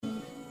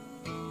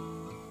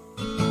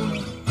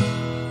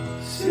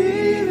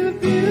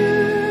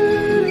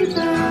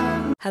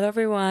Hello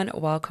everyone,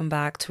 welcome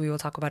back to We Will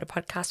Talk About a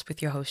Podcast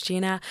with your host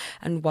Gina,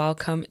 and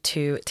welcome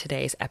to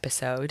today's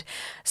episode.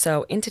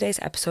 So in today's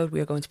episode, we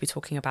are going to be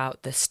talking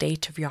about the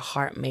state of your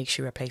heart makes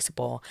you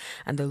replaceable.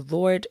 And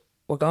we're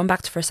going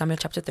back to 1 Samuel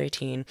chapter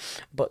 13,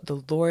 but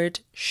the Lord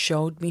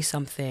showed me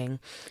something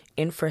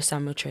in 1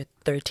 Samuel chapter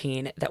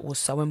 13 that was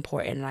so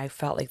important, and I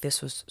felt like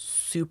this was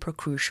super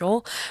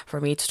crucial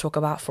for me to talk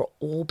about for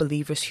all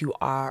believers who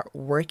are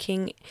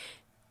working,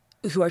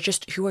 who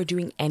are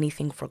doing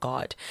anything for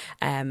God.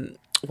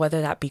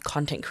 Whether that be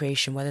content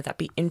creation, whether that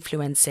be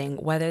influencing,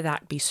 whether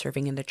that be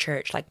serving in the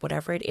church, like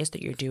whatever it is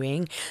that you're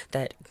doing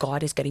that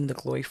God is getting the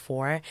glory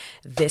for,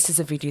 this is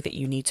a video that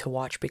you need to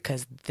watch,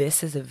 because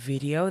this is a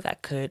video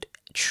that could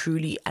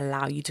truly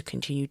allow you to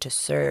continue to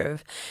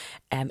serve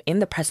in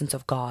the presence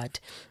of God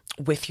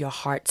with your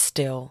heart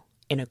still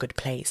in a good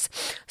place.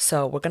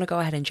 So we're going to go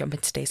ahead and jump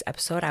into today's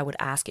episode. I would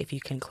ask if you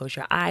can close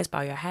your eyes,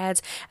 bow your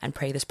heads, and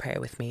pray this prayer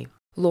with me.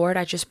 Lord,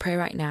 I just pray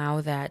right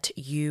now that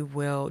you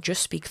will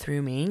just speak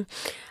through me.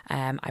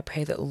 I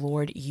pray that,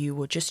 Lord, you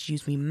will just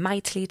use me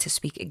mightily to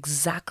speak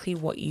exactly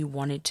what you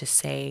wanted to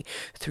say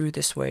through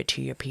this word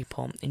to your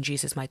people. In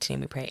Jesus' mighty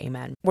name we pray,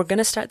 amen. We're going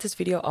to start this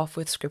video off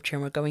with scripture,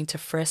 and we're going to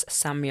 1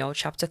 Samuel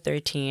chapter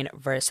 13,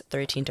 verse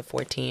 13 to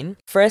 14.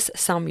 1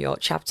 Samuel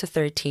chapter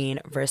 13,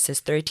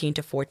 verses 13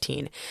 to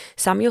 14.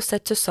 Samuel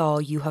said to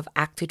Saul, "You have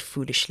acted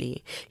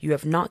foolishly. You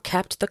have not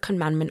kept the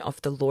commandment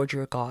of the Lord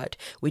your God,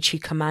 which he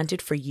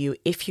commanded for you.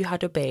 If you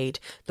had obeyed,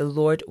 the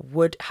Lord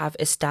would have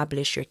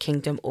established your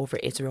kingdom over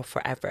Israel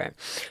forever.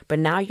 But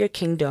now your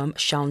kingdom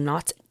shall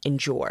not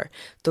endure.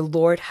 The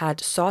Lord had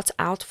sought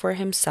out for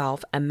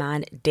himself a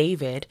man,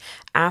 David,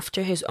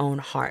 after his own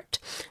heart.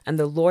 And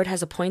the Lord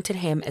has appointed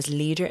him as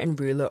leader and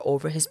ruler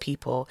over his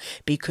people,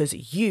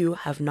 because you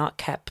have not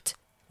kept,"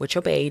 which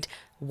obeyed,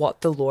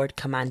 "what the Lord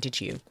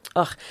commanded you."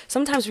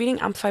 Sometimes reading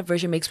Amplified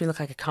Version makes me look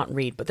like I can't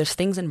read, but there's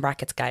things in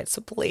brackets, guys,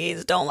 so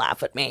please don't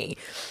laugh at me.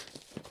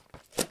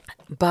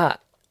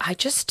 But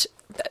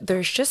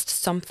there's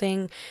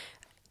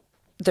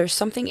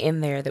something in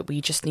there that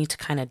we just need to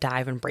kind of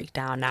dive and break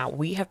down. Now,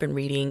 we have been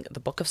reading the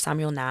book of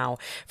Samuel now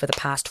for the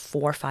past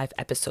 4 or 5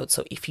 episodes.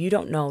 So if you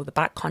don't know the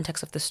back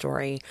context of the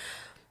story,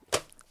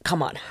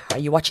 come on, are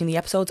you watching the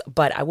episodes?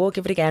 But I will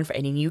give it again for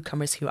any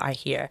newcomers who are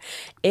here.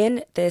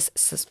 In this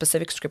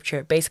specific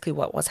scripture, basically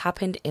what's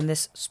happened in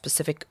this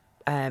specific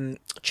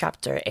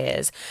chapter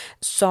is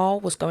Saul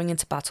was going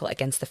into battle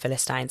against the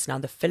Philistines. Now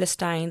the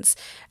Philistines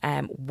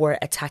were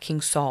attacking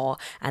Saul,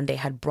 and they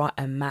had brought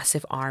a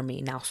massive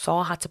army. Now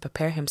Saul had to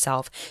prepare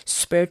himself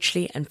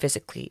spiritually and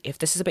physically. If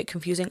this is a bit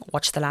confusing,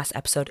 watch the last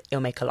episode,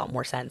 it'll make a lot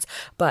more sense.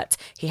 But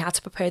he had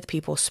to prepare the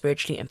people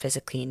spiritually and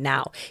physically.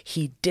 Now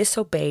he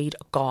disobeyed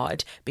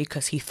God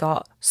because he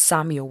thought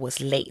Samuel was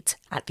late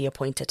at the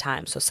appointed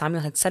time. So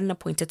Samuel had set an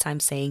appointed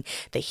time saying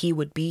that he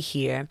would be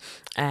here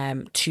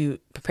to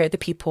prepare the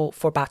people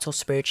for battle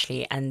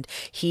spiritually, and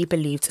he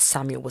believed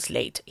Samuel was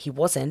late. He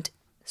wasn't.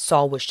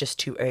 Saul was just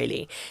too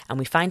early, and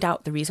we find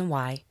out the reason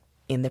why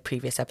in the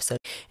previous episode.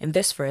 In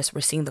this verse,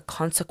 we're seeing the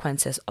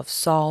consequences of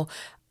Saul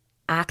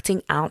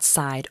acting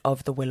outside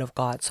of the will of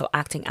God, so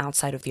acting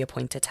outside of the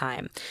appointed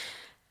time.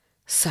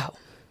 So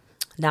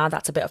now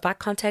that's a bit of back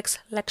context.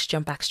 Let's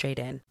jump back straight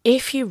in.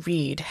 If you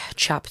read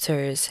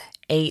chapters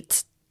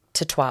 8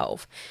 to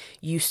 12,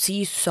 you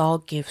see Saul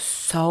give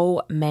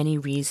so many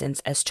reasons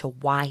as to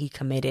why he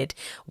committed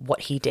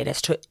what he did, as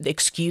to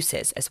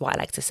excuses, as what I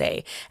like to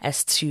say,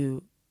 as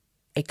to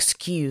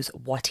excuse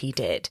what he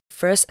did.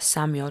 1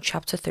 Samuel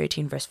chapter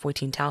 13 verse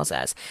 14 tells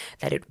us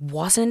that it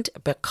wasn't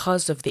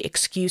because of the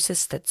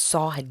excuses that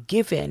Saul had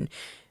given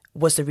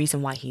was the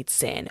reason why he'd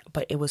sinned,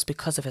 but it was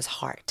because of his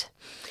heart.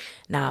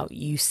 Now,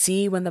 you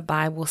see when the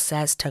Bible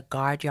says to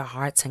guard your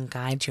hearts and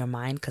guide your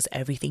mind because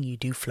everything you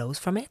do flows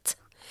from it?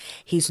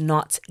 He's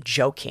not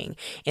joking.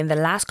 In the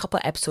last couple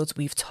of episodes,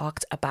 we've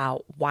talked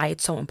about why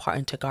it's so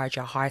important to guard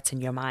your hearts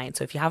and your mind.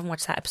 So if you haven't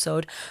watched that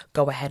episode,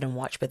 go ahead and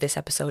watch. But this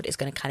episode is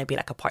going to kind of be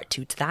like a part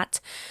 2 to that.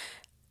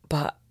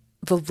 But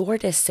the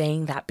Lord is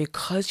saying that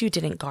because you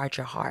didn't guard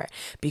your heart,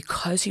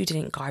 because you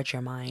didn't guard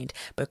your mind,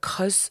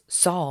 because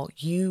Saul,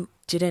 you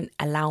didn't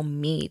allow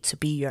me to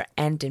be your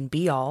end and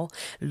be all,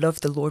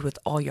 love the Lord with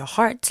all your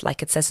heart,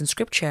 like it says in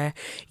scripture,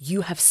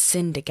 you have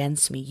sinned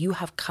against me. You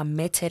have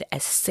committed a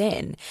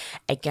sin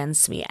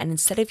against me. And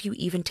instead of you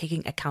even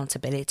taking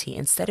accountability,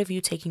 instead of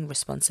you taking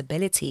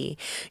responsibility,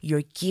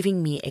 you're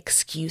giving me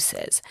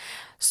excuses.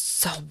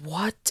 So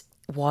what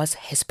was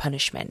his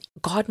punishment?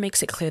 God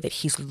makes it clear that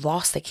he's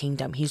lost the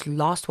kingdom. He's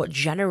lost what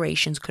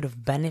generations could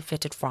have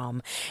benefited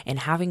from in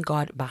having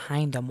God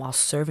behind them while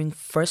serving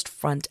first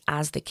front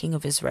as the King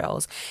of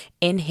Israel's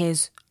in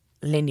his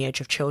lineage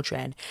of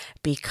children,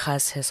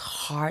 because his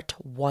heart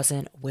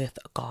wasn't with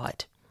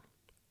God.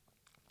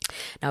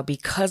 Now,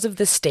 because of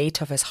the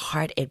state of his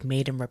heart, it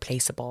made him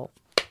replaceable.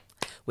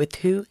 With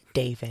who?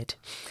 David.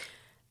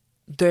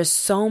 There's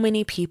so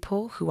many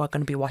people who are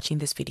going to be watching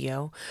this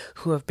video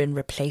who have been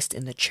replaced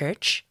in the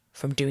church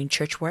from doing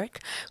church work,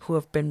 who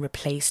have been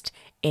replaced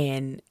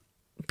in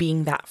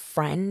being that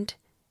friend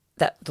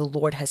that the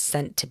Lord has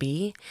sent to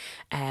be,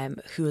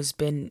 who has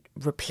been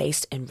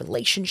replaced in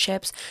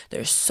relationships.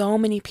 There's so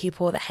many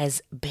people that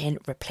has been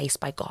replaced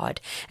by God.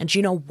 And do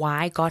you know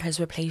why God has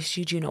replaced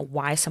you? Do you know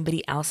why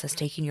somebody else has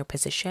taken your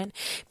position?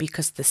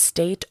 Because the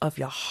state of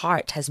your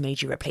heart has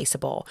made you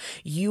replaceable.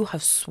 You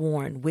have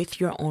sworn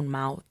with your own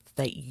mouth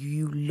that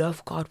you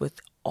love God with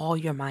all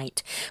your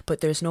might,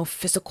 but there's no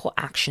physical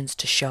actions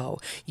to show.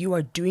 You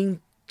are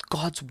doing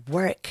God's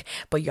work,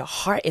 but your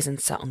heart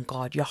isn't set on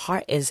God. Your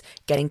heart is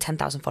getting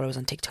 10,000 followers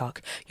on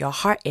TikTok. Your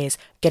heart is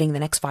getting the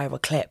next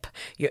viral clip.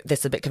 This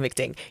is a bit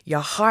convicting.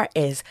 Your heart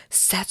is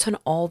set on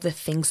all the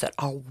things that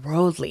are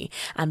worldly.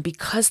 And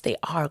because they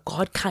are,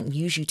 God can't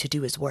use you to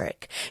do his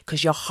work,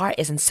 because your heart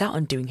isn't set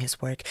on doing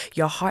his work.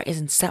 Your heart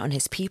isn't set on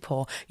his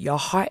people. Your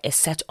heart is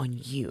set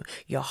on you.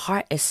 Your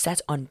heart is set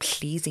on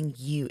pleasing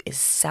you. Is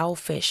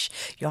selfish.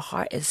 Your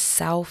heart is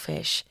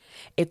selfish.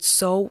 It's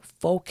so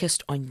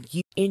focused on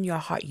you. In your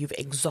heart, you've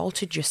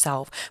exalted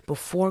yourself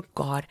before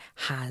God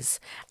has.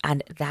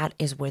 And that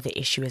is where the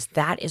issue is.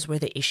 That is where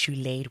the issue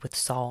laid with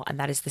Saul. And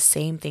that is the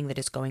same thing that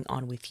is going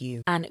on with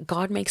you. And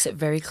God makes it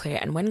very clear.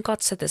 And when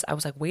God said this, I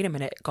was like, wait a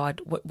minute,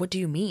 God, what do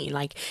you mean?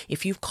 Like,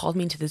 if you've called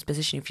me into this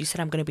position, if you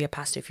said I'm going to be a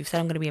pastor, if you said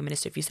I'm going to be a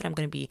minister, if you said I'm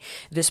going to be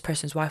this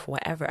person's wife or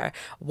whatever,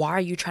 why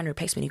are you trying to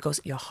replace me? And he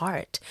goes, your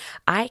heart.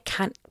 I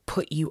can't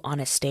put you on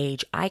a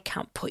stage. I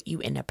can't put you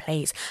in a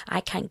place. I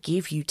can't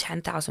give you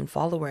 10,000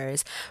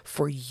 followers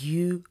for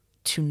you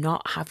to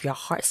not have your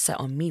heart set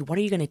on me. What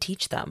are you going to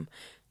teach them?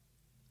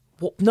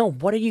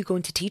 What are you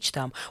going to teach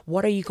them?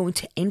 What are you going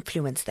to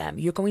influence them?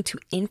 You're going to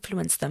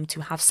influence them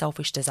to have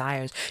selfish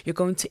desires. You're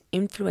going to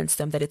influence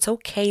them that it's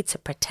okay to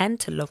pretend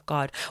to love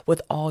God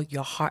with all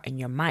your heart and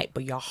your might,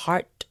 but your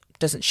heart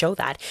doesn't show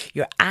that.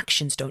 Your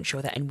actions don't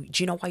show that. And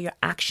do you know why your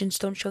actions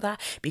don't show that?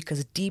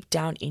 Because deep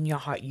down in your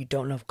heart, you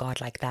don't love God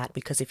like that.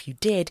 Because if you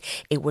did,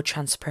 it would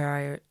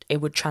transpire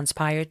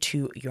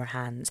to your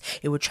hands.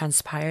 It would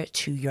transpire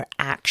to your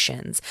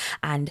actions.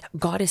 And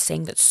God is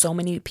saying that so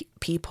many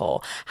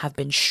people have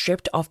been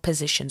stripped of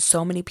positions.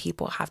 So many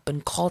people have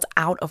been called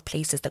out of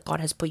places that God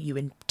has put you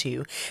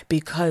into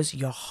because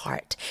your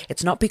heart.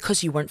 It's not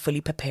because you weren't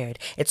fully prepared.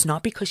 It's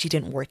not because you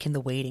didn't work in the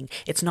waiting.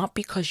 It's not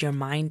because your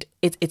mind,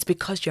 it's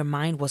because your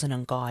mind wasn't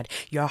on God.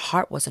 Your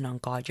heart wasn't on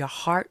God. Your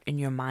heart and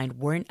your mind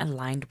weren't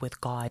aligned with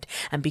God.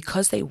 And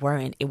because they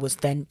weren't, it was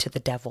then to the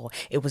devil.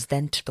 It was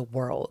then to the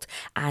world.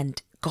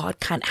 And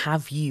God can't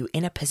have you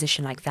in a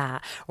position like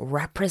that,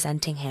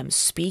 representing him,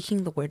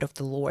 speaking the word of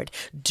the Lord,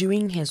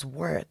 doing his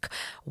work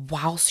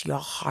whilst your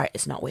heart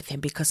is not with him,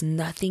 because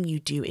nothing you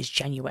do is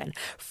genuine.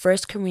 1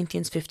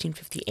 Corinthians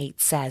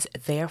 15:58 says,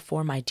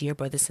 therefore, my dear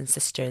brothers and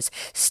sisters,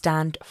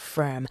 stand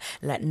firm.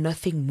 Let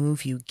nothing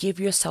move you. Give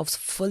yourselves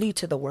fully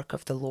to the work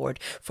of the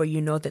Lord, for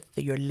you know that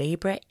your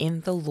labor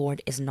in the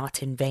Lord is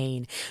not in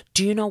vain.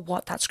 Do you know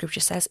what that scripture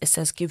says? It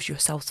says, give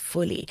yourselves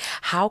fully.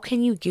 How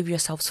can you give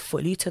yourselves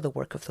fully to the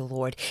work of the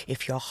Lord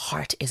if your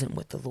heart isn't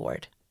with the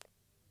Lord?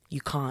 You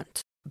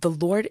can't. The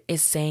Lord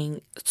is saying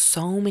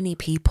so many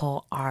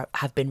people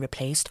have been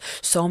replaced.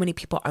 So many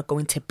people are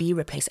going to be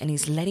replaced. And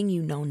he's letting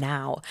you know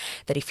now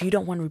that if you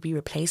don't want to be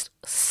replaced,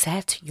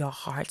 set your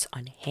hearts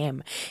on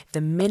him.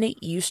 The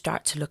minute you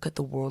start to look at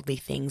the worldly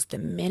things, the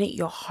minute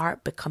your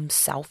heart becomes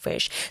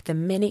selfish, the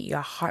minute your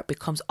heart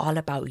becomes all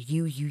about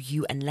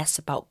you, and less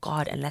about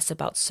God, and less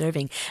about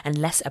serving, and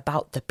less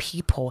about the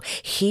people,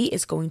 he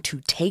is going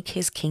to take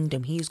his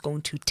kingdom. He is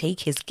going to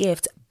take his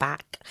gift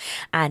back.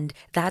 And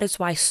that is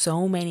why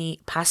so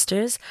many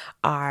pastors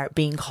are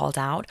being called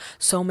out.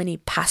 So many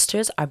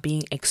pastors are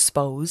being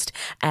exposed,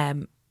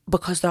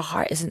 because their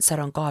heart isn't set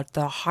on God.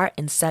 Their heart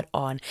is set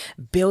on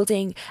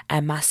building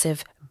a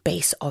massive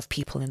base of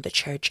people in the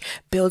church,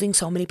 building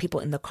so many people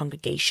in the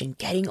congregation,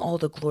 getting all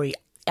the glory,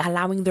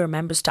 allowing their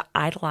members to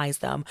idolize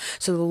them.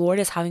 So the Lord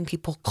is having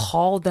people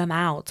call them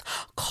out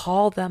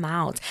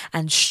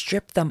and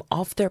strip them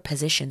of their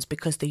positions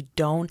because they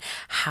don't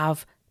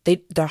have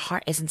their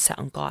heart isn't set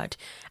on God.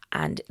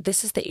 And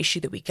this is the issue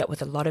that we get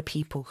with a lot of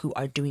people who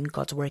are doing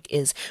God's work,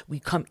 is we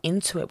come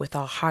into it with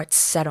our hearts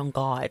set on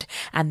God,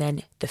 and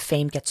then the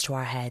fame gets to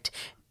our head.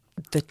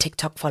 The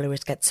TikTok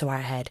followers get to our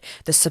head.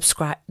 The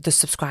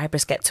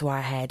subscribers get to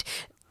our head.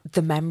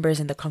 The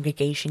members in the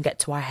congregation get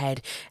to our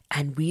head,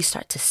 and we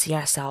start to see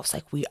ourselves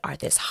like we are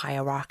this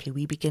hierarchy.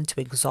 We begin to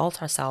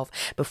exalt ourselves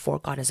before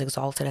God has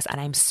exalted us.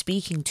 And I'm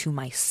speaking to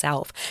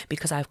myself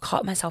because I've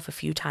caught myself a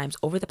few times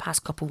over the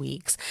past couple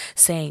weeks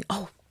saying,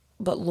 oh,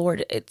 but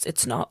Lord,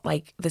 it's not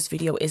like this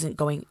video isn't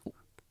going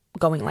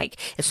like,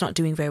 it's not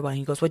doing very well. And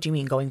he goes, what do you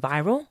mean, going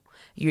viral?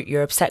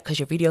 You're upset because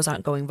your videos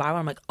aren't going viral?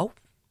 I'm like, oh,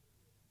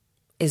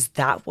 is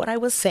that what I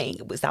was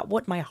saying? Was that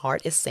what my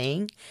heart is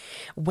saying?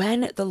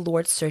 When the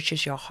Lord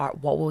searches your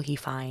heart, what will he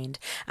find?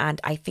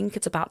 And I think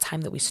it's about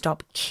time that we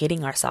stop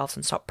kidding ourselves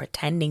and stop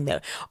pretending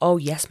that, oh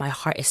yes, my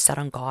heart is set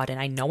on God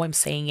and I know I'm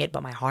saying it,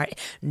 but my heart,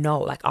 no,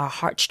 like our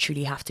hearts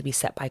truly have to be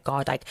set by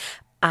God. Like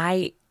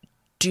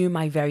do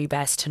my very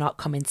best to not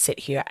come and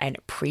sit here and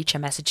preach a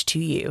message to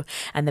you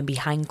and then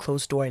behind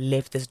closed door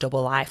live this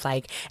double life.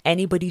 Like,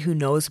 anybody who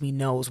knows me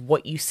knows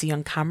what you see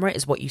on camera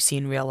is what you see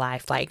in real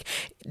life. Like,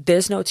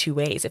 there's no two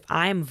ways. If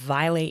I'm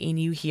violating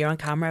you here on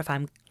camera, if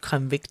I'm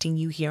convicting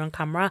you here on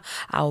camera,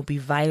 I will be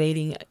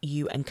violating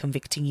you and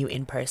convicting you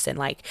in person.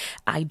 Like,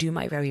 I do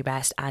my very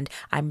best, and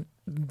I'm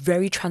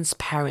very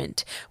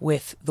transparent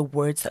with the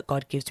words that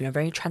God gives me. I'm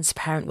very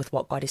transparent with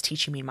what God is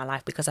teaching me in my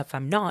life, because if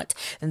I'm not,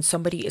 then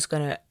somebody is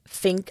going to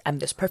think I'm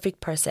this perfect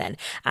person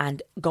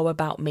and go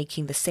about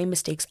making the same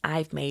mistakes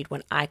I've made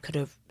when I could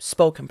have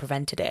spoken,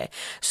 prevented it.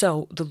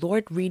 So the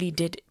Lord really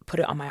did put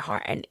it on my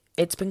heart, and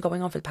it's been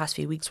going on for the past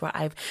few weeks where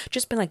I've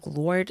just been like,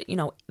 Lord,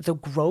 the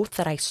growth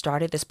that I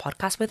started this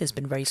podcast with has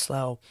been very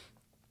slow.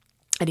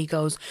 And he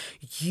goes,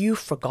 you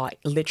forgot,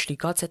 literally,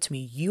 God said to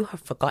me, you have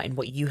forgotten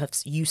what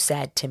you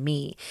said to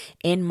me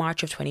in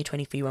March of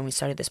 2023 when we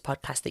started this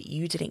podcast, that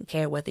you didn't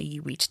care whether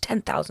you reached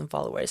 10,000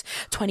 followers,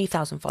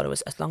 20,000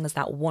 followers, as long as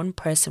that one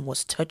person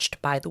was touched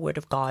by the word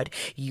of God,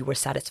 you were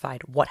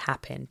satisfied. What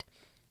happened?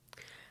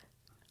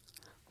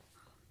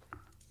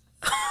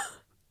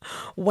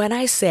 When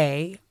I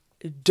say,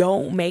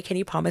 don't make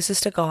any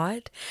promises to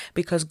God,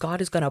 because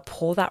God is going to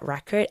pull that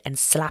record and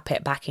slap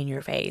it back in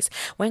your face.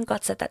 When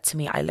God said that to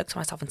me, I looked at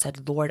myself and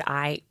said, Lord,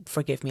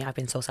 forgive me. I've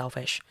been so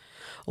selfish.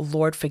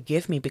 Lord,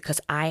 forgive me,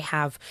 because I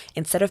have,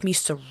 instead of me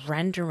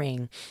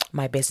surrendering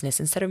my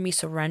business, instead of me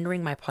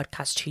surrendering my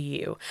podcast to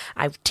you,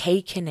 I've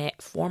taken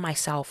it for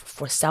myself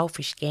for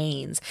selfish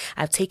gains.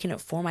 I've taken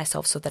it for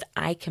myself so that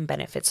I can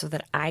benefit, so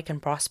that I can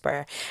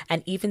prosper.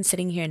 And even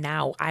sitting here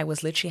now, I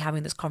was literally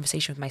having this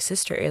conversation with my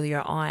sister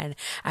earlier on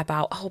about,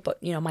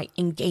 my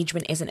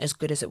engagement isn't as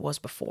good as it was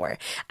before.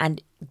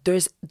 And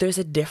there's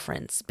a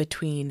difference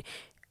between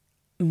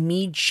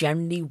me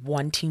generally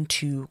wanting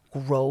to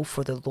grow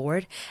for the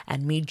Lord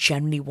and me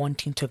generally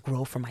wanting to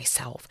grow for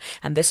myself.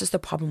 And this is the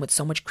problem with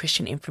so much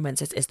Christian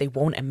influencers, is they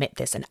won't admit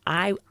this. And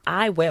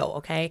I will,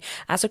 okay?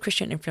 As a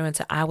Christian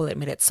influencer, I will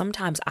admit it.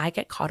 Sometimes I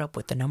get caught up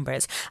with the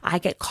numbers. I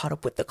get caught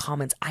up with the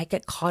comments. I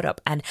get caught up,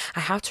 and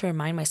I have to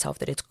remind myself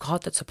that it's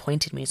God that's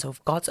appointed me. So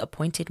if God's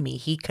appointed me,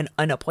 he can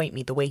unappoint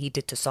me the way he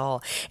did to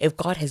Saul. If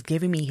God has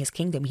given me his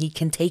kingdom, he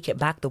can take it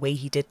back the way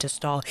he did to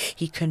Saul.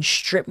 He can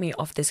strip me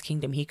of this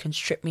kingdom. He can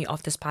strip me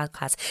of this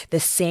podcast the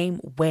same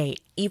way,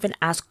 even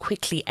as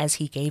quickly as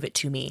he gave it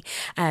to me.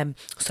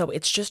 So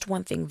it's just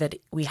one thing that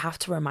we have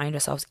to remind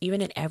ourselves,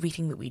 even in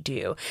everything that we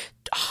do,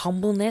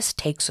 humbleness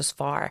takes us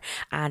far,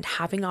 and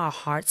having our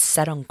hearts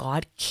set on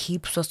God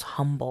keeps us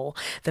humble.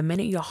 The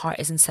minute your heart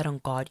isn't set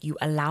on God, you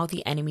allow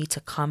the enemy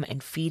to come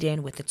and feed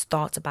in with its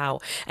thoughts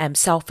about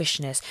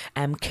selfishness,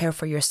 care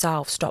for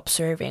yourself, stop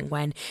serving,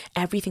 when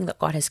everything that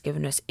God has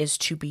given us is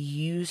to be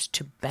used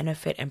to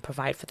benefit and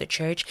provide for the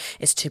church,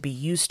 is to be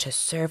used to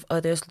serve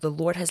others. The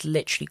Lord has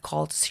literally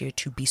called us here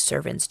to be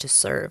servants, to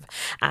serve.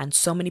 And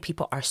so many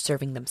people are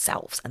serving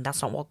themselves, and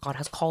that's not what God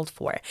has called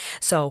for.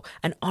 So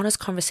an honest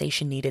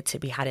conversation needed to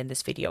be had in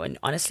this video. And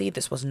honestly,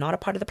 this was not a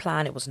part of the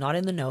plan. It was not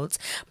in the notes,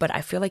 but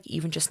I feel like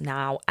even just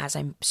now, as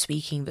I'm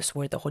speaking this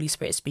word, the Holy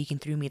Spirit is speaking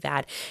through me,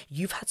 that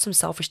you've had some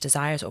selfish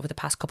desires over the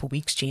past couple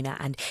weeks, Gina,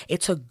 and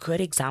it's a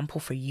good example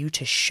for you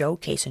to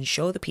showcase and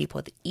show the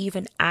people that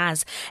even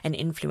as an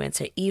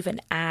influencer, even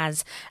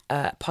as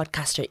a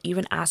podcaster,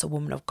 even as a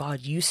woman of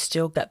God, you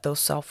still get those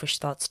selfish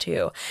thoughts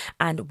too.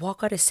 And what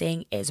God is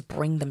saying is,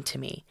 bring them to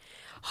me.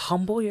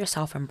 Humble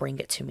yourself and bring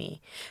it to me.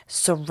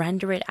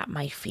 Surrender it at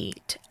my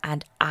feet,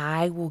 and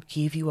I will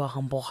give you a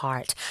humble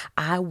heart.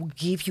 I will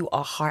give you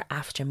a heart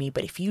after me.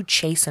 But if you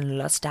chase and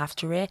lust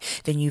after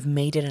it, then you've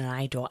made it an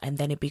idol, and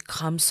then it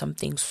becomes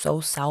something so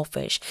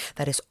selfish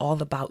that is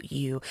all about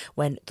you,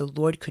 when the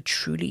Lord could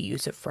truly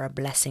use it for a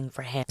blessing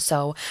for him.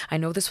 So I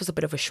know this was a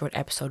bit of a short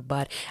episode,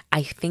 but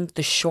I think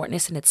the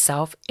shortness in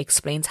itself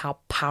explains how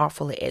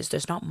powerful it is.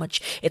 There's not much,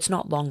 it's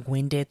not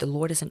long-winded. The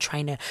Lord isn't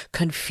trying to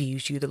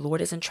confuse you. The Lord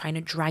isn't trying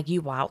to drag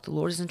you out. The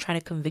Lord isn't trying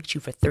to convict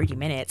you for 30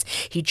 minutes.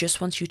 He just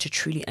wants you to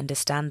truly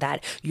understand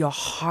that your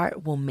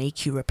heart will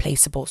make you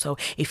replaceable. So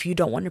if you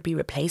don't want to be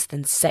replaced,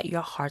 then set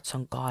your hearts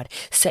on God.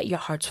 Set your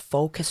hearts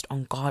focused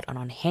on God and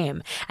on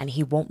him, and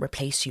he won't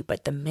replace you.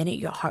 But the minute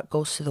your heart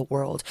goes to the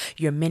world,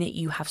 your minute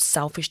you have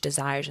selfish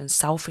desires and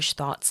selfish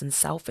thoughts and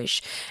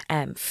selfish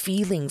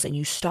feelings, and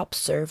you stop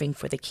serving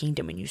for the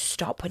kingdom, and you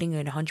stop putting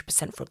in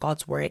 100% for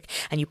God's work,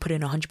 and you put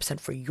in 100%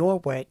 for your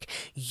work,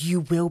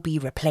 you will be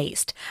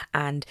replaced.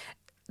 And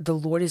the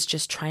Lord is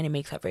just trying to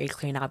make that very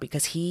clear now,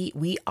 because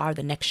we are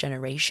the next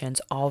generations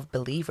of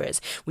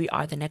believers. We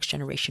are the next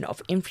generation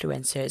of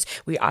influencers.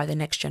 We are the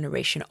next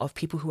generation of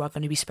people who are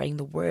going to be spreading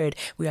the word.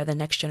 We are the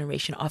next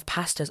generation of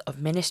pastors,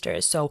 of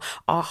ministers. So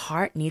our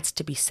heart needs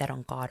to be set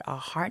on God. Our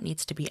heart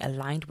needs to be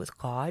aligned with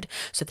God,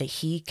 so that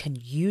he can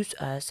use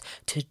us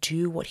to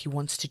do what he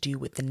wants to do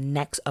with the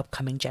next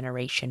upcoming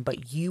generation.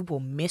 But you will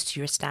miss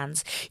your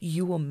stance.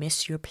 You will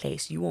miss your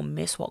place. You will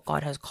miss what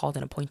God has called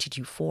and appointed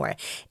you for,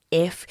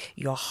 if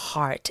your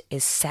heart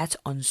is set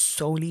on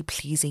solely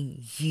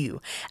pleasing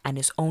you and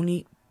is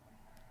only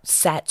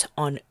set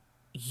on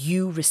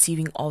you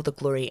receiving all the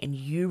glory and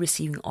you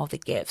receiving all the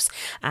gifts.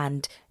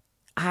 And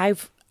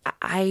I've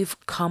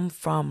come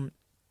from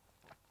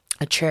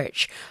a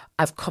church.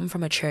 I've come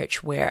from a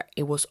church where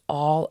it was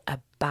all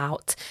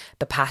about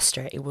the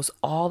pastor. It was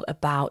all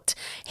about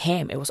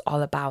him. It was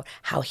all about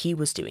how he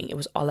was doing. It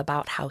was all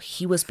about how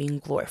he was being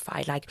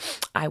glorified. Like,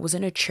 I was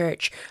in a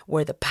church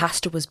where the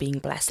pastor was being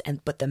blessed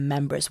but the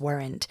members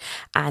weren't.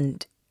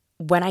 And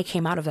when I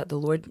came out of that, the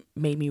Lord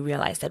made me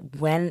realize that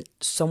when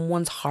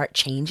someone's heart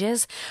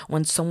changes,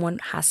 when someone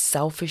has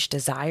selfish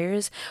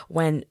desires,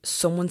 when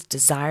someone's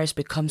desires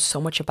become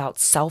so much about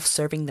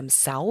self-serving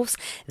themselves,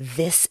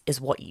 this is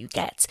what you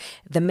get.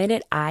 The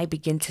minute I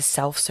begin to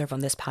self-serve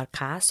on this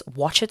podcast,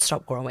 watch it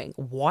stop growing.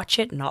 Watch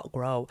it not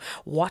grow.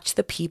 Watch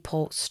the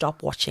people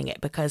stop watching it,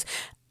 because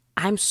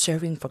I'm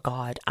serving for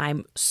God.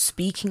 I'm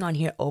speaking on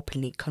here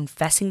openly,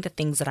 confessing the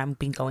things that I've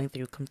been going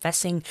through,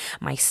 confessing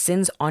my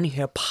sins on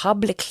here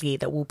publicly.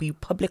 That will be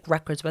public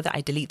records, whether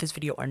I delete this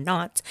video or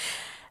not,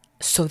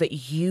 so that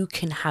you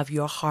can have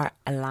your heart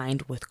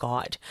aligned with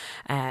God.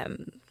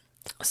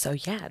 So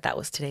yeah, that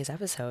was today's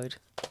episode.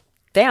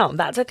 Damn,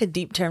 that took a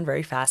deep turn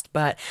very fast,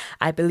 but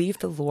I believe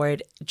the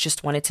Lord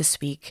just wanted to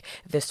speak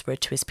this word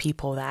to his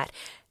people, that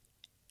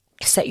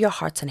set your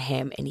hearts on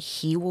him and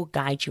he will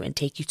guide you and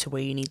take you to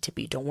where you need to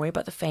be. Don't worry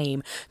about the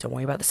fame. Don't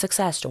worry about the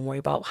success. Don't worry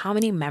about how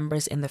many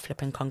members in the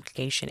flipping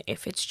congregation.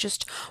 If it's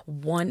just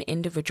one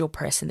individual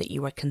person that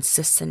you are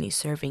consistently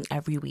serving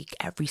every week,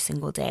 every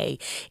single day,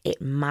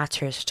 it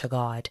matters to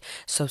God.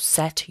 So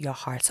set your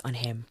hearts on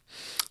him.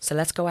 So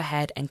let's go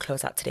ahead and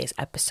close out today's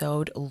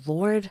episode.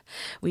 Lord,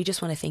 we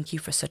just want to thank you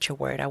for such a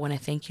word. I want to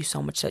thank you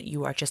so much that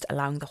you are just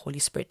allowing the Holy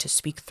Spirit to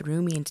speak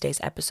through me in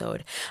today's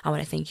episode. I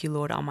want to thank you,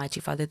 Lord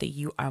Almighty Father, that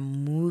you are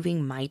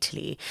moving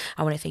mightily.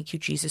 I want to thank you,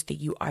 Jesus, that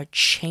you are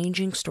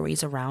changing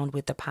stories around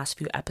with the past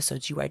few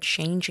episodes. You are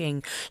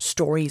changing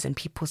stories and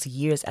people's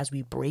years as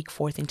we break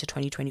forth into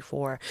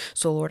 2024.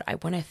 So Lord, I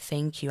want to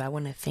thank you. I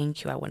want to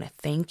thank you. I want to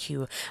thank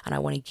you. And I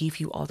want to give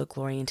you all the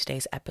glory in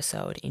today's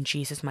episode. In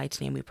Jesus'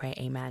 mighty name we pray.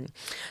 Amen.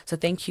 So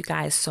thank you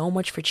guys so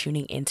much for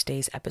tuning in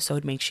today's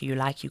episode. Make sure you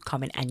like, you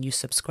comment, and you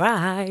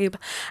subscribe.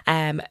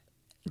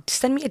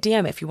 Send me a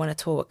DM if you want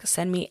to talk.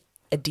 Send me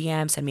a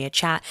DM, send me a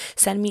chat,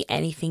 send me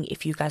anything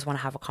if you guys want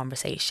to have a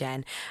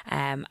conversation.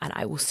 And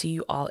I will see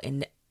you all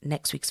in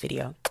next week's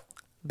video.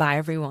 Bye,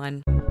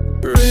 everyone.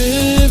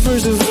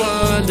 Rivers of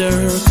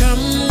water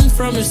come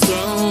from his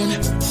throne,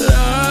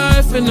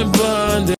 life in abundance.